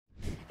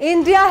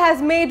India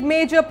has made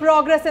major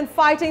progress in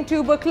fighting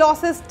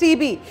tuberculosis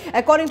 (TB).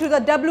 According to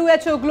the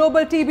WHO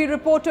Global TB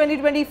Report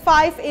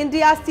 2025,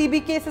 India's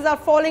TB cases are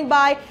falling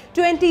by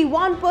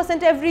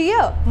 21% every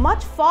year,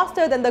 much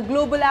faster than the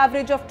global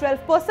average of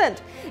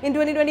 12%. In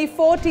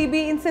 2024, TB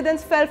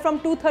incidence fell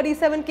from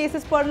 237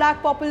 cases per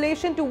lakh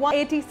population to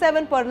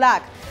 187 per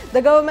lakh.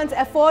 The government's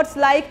efforts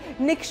like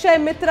Ni-kshay,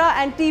 Mitra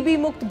and TB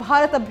Mukt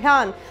Bharat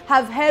Abhiyan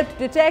have helped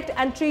detect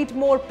and treat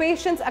more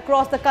patients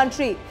across the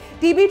country.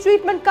 TB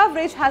treatment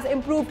coverage has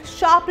improved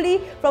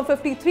sharply from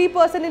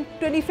 53% in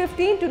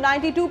 2015 to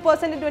 92%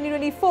 in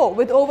 2024,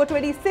 with over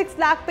 26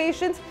 lakh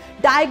patients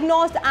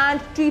diagnosed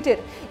and treated.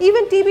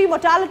 Even TB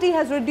mortality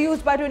has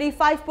reduced by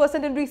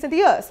 25% in recent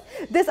years.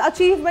 This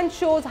achievement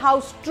shows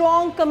how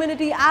strong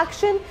community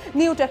action,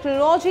 new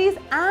technologies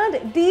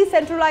and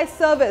decentralized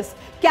service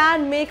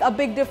can make a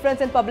big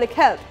difference in public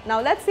health. Now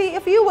let's see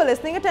if you were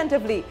listening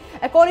attentively.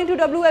 According to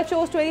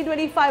WHO's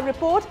 2025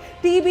 report,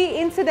 TB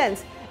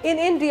incidence in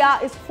India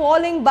is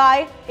falling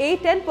by A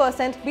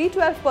 10%, B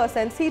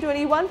 12%, C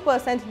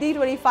 21%, D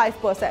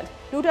 25%.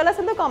 Do tell us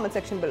in the comment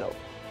section below.